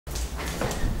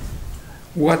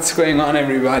What's going on,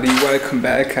 everybody? Welcome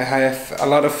back. I have a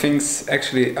lot of things,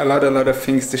 actually a lot of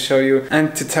things to show you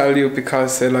and to tell you,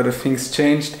 because a lot of things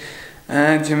changed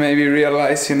and you maybe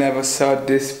realize you never saw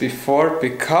this before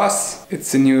because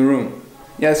it's a new room.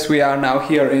 Yes, we are now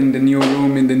here in the new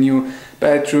room, in the new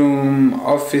bedroom,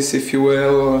 office if you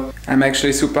will. I'm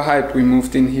actually super hyped. We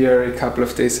moved in here a couple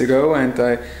of days ago and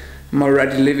I'm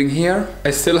already living here.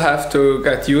 I still have to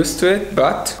get used to it,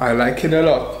 but I like it a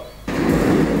lot.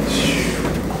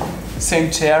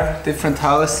 Same chair, different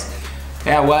house.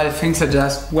 Yeah, well, things are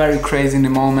just very crazy in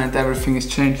the moment. Everything is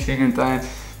changing and I'm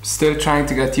still trying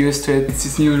to get used to it. It's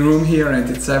this new room here and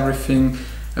it's everything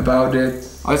about it.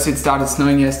 Also, it started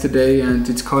snowing yesterday and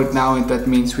it's cold now, and that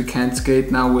means we can't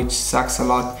skate now, which sucks a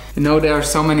lot. You know, there are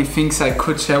so many things I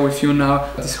could share with you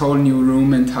now. This whole new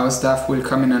room and how stuff will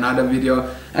come in another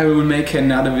video. I will make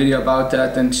another video about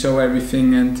that and show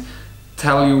everything and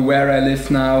tell you where I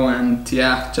live now and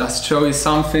yeah, just show you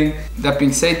something. That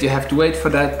being said, you have to wait for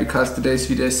that because today's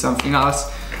video is something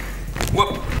else.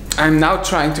 Whoop. I'm now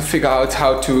trying to figure out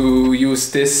how to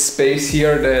use this space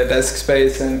here, the desk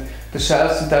space and the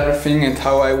shelves and everything, and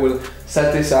how I will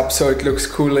set this up so it looks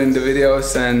cool in the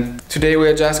videos. And today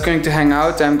we're just going to hang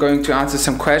out. I'm going to answer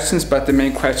some questions, but the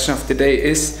main question of the day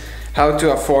is how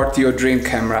to afford your dream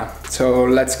camera. So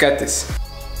let's get this.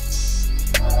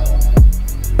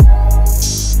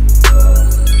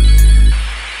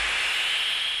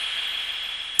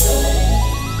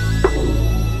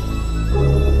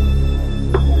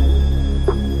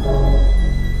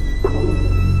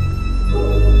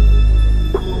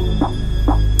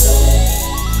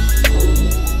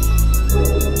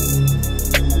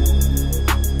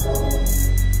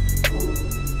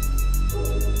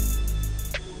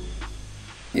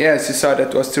 Yes, you saw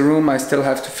that was the room. I still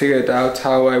have to figure it out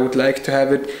how I would like to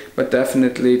have it, but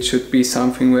definitely it should be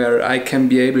something where I can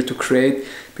be able to create,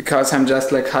 because I'm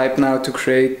just like hyped now to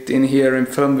create in here and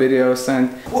film videos. And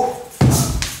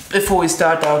before we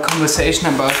start our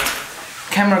conversation about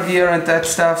camera gear and that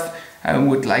stuff, I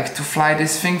would like to fly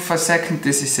this thing for a second.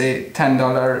 This is a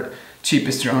 $10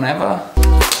 cheapest drone ever.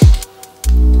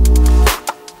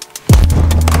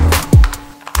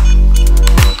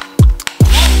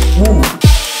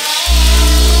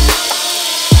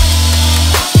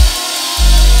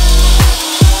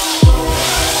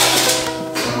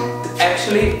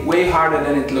 Way harder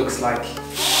than it looks like.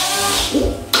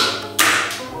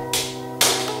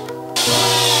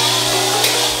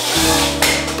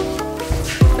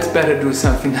 Let's better do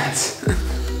something else.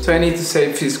 So I need to say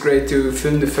it feels great to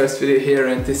film the first video here,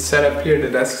 and this setup here, the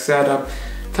desk setup.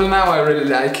 Till now I really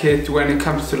like it. When it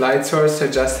comes to light source, I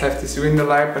just have this window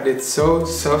light, but it's so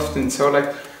soft and so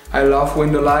like, I love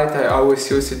window light. I always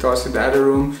use it also in the other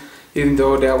room, even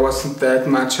though there wasn't that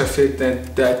much of it and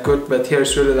that good, but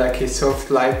here's really like a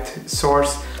soft light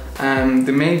source.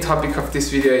 The main topic of this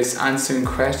video is answering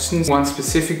questions. One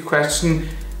specific question,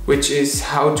 which is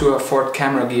how to afford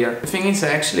camera gear. The thing is,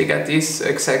 I actually get this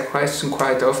exact question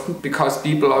quite often because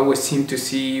people always seem to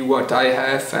see what I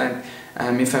have and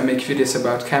if I make videos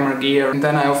about camera gear. And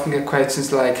then I often get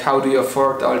questions like, how do you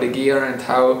afford all the gear and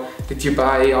how did you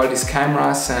buy all these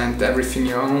cameras and everything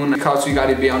you own? Because we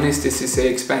gotta be honest, this is an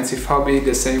expensive hobby,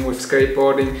 the same with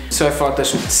skateboarding. So I thought I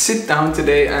should sit down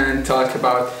today and talk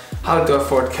about how to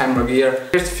afford camera gear.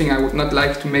 Here's the thing, I would not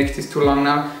like to make this too long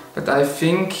now, but I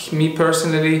think, me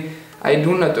personally, I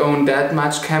do not own that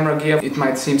much camera gear. It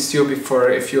might seem stupid for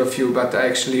a few of you, but I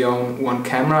actually own one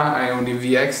camera. I own the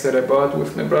VX that I bought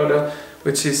with my brother,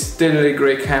 which is still a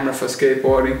great camera for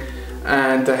skateboarding.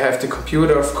 And I have the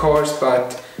computer, of course,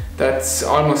 but that's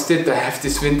almost it. I have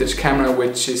this vintage camera,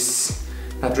 which is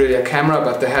not really a camera,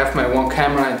 but I have my one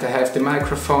camera and I have the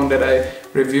microphone that I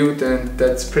reviewed, and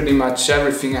that's pretty much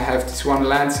everything. I have this one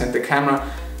lens and the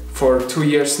camera for 2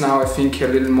 years now, I think a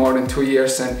little more than 2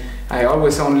 years, and I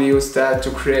always only use that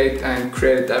to create, and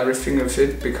created everything with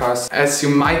it, because as you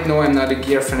might know, I'm not a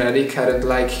gear fanatic. I don't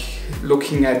like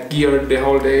looking at gear the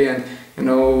whole day and, you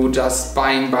know, just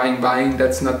buying.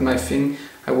 That's not my thing.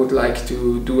 I would like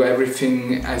to do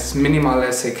everything as minimal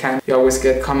as I can. You always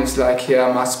get comments like,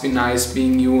 yeah, must be nice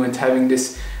being you and having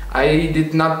this. I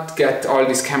did not get all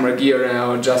this camera gear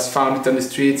or just found it on the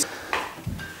streets.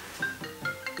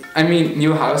 I mean,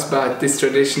 new house, but this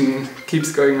tradition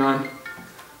keeps going on.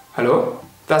 Hello?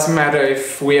 Doesn't matter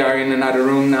if we are in another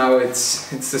room now, it's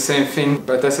the same thing.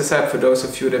 But as I said, for those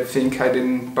of you that think I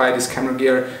didn't buy this camera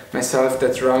gear myself,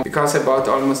 that's wrong. Because I bought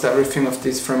almost everything of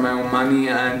this from my own money.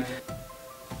 And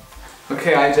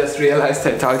okay, I just realized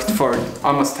I talked for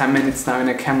almost 10 minutes now in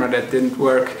a camera that didn't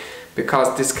work,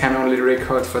 because this can only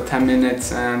record for 10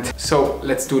 minutes. And so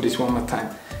let's do this one more time.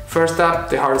 First up,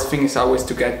 the hardest thing is always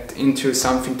to get into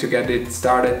something, to get it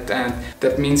started, and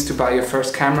that means to buy your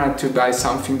first camera, to buy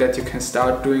something that you can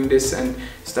start doing this and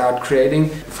start creating.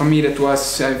 For me that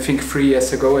was, I think, 3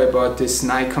 years ago. I bought this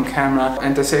Nikon camera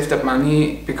and I saved up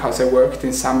money because I worked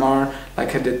in summer,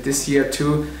 like I did this year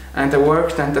too. And I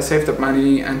worked and I saved up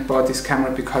money and bought this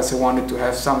camera because I wanted to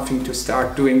have something to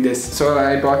start doing this. So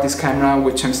I bought this camera,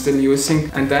 which I'm still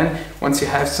using, and then once you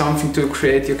have something to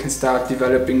create, you can start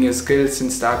developing your skills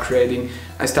and start creating.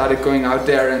 I started going out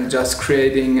there and just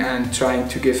creating and trying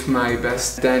to give my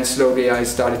best. Then slowly I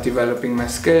started developing my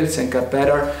skills and got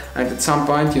better, and at some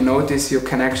point you notice you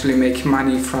can actually make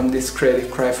money from this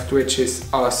creative craft, which is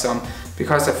awesome.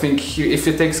 Because I think if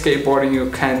you take skateboarding,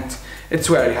 you can't. It's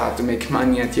very hard to make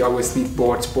money and you always need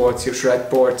boards, you shred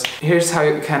boards. Here's how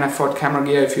you can afford camera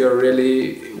gear if you're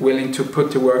really willing to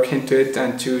put the work into it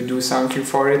and to do something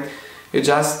for it. You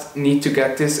just need to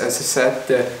get this, as I said,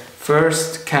 the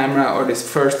first camera or this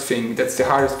first thing. That's the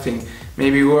hardest thing.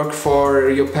 Maybe work for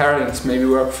your parents, maybe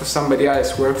work for somebody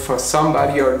else, work for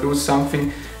somebody or do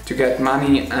something to get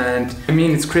money. And I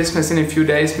mean, it's Christmas in a few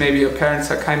days, maybe your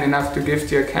parents are kind enough to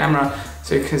gift you a camera,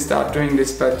 so you can start doing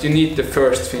this, but you need the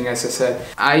first thing, as I said.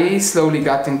 I slowly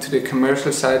got into the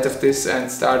commercial side of this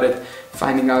and started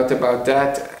finding out about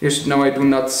that. You should know I do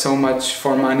not so much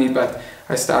for money, but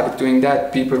I started doing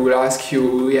that. People will ask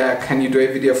you, yeah, can you do a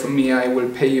video for me? I will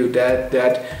pay you that.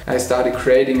 I started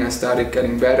creating, I started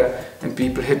getting better, and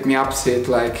people hit me up, said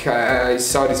like, I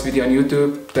saw this video on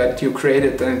YouTube that you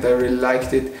created and I really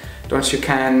liked it. Don't you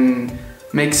can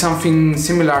make something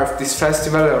similar of this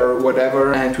festival or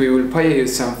whatever, and we will pay you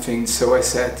something. So I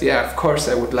said, yeah, of course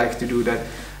I would like to do that.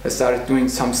 I started doing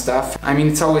some stuff. I mean,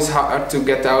 it's always hard to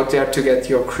get out there, to get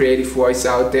your creative voice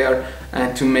out there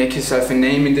and to make yourself a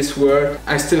name in this world.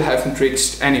 I still haven't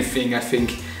reached anything, I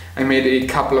think. I made a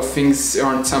couple of things,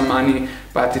 earned some money,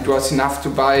 but it was enough to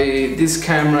buy this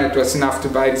camera, it was enough to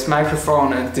buy this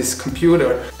microphone and this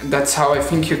computer. And that's how I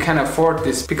think you can afford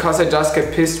this. Because I just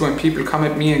get pissed when people come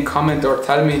at me and comment or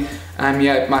tell me,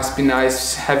 yeah, it must be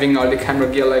nice having all the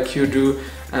camera gear like you do,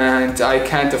 and I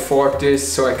can't afford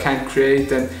this, so I can't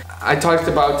create. And I talked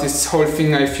about this whole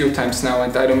thing a few times now,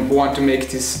 and I don't want to make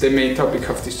this the main topic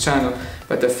of this channel,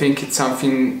 but I think it's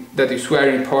something that is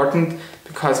very important,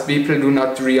 because people do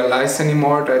not realize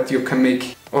anymore that you can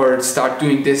make or start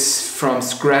doing this from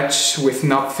scratch with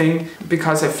nothing.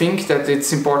 Because I think that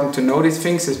it's important to know these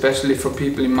things, especially for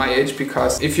people in my age,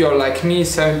 because if you're like me,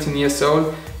 17 years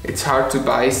old, it's hard to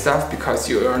buy stuff because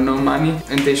you earn no money,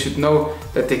 and they should know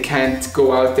that they can't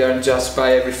go out there and just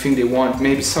buy everything they want.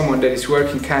 Maybe someone that is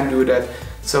working can do that,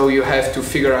 so you have to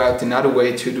figure out another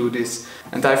way to do this.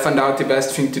 And I found out the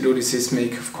best thing to do this is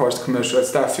make, of course, commercial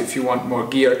stuff if you want more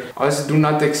gear. Also, do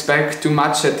not expect too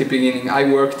much at the beginning. I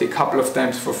worked a couple of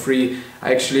times for free.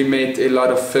 I actually made a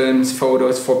lot of films,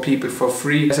 photos for people for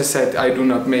free. As I said, I do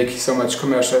not make so much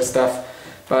commercial stuff,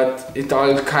 but it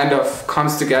all kind of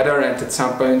comes together, and at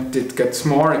some point it gets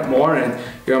more and more, and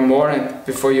you're more, and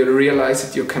before you realize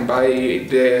it, you can buy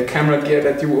the camera gear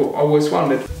that you always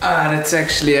wanted. That's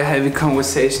actually a heavy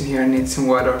conversation here. I need some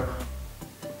water.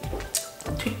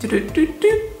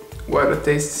 Water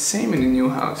tastes the same in the new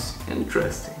house.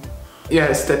 Interesting.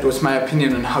 Yes, that was my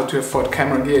opinion on how to afford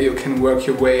camera gear. You can work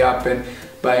your way up and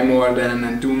buy more then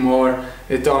and do more.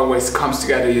 It always comes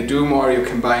together. You do more, you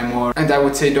can buy more. And I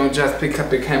would say don't just pick up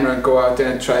the camera and go out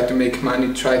there and try to make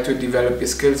money. Try to develop your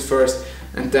skills first,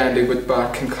 and then the good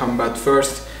part can come. But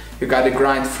first you gotta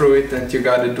grind through it and you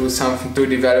gotta do something to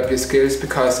develop your skills,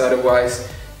 because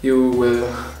otherwise you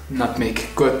will not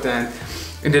make good. And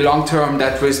in the long term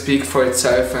that will speak for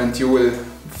itself, and you will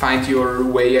find your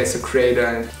way as a creator.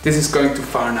 And this is going too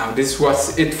far now. This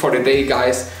was it for the day,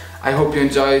 guys. I hope you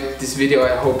enjoyed this video.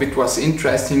 I hope it was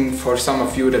interesting for some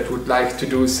of you that would like to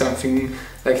do something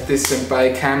like this and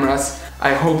buy cameras.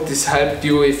 I hope this helped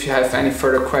you. If you have any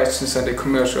further questions on the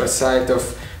commercial side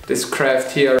of this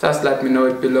craft here, just let me know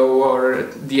it below or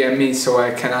DM me so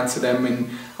I can answer them in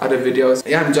other videos.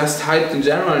 Yeah, I'm just hyped in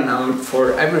general now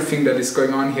for everything that is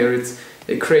going on here. It's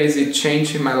a crazy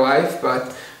change in my life,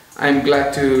 but I'm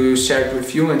glad to share it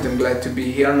with you, and I'm glad to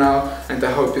be here now, and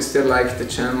I hope you still like the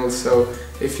channel. So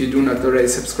if you do not already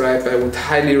subscribe, I would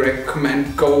highly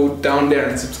recommend go down there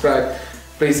and subscribe.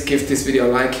 Please give this video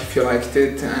a like if you liked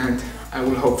it, and I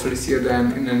will hopefully see you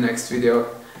then in the next video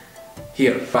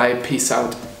here. Bye, peace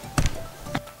out.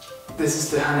 This is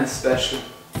the Hannes special.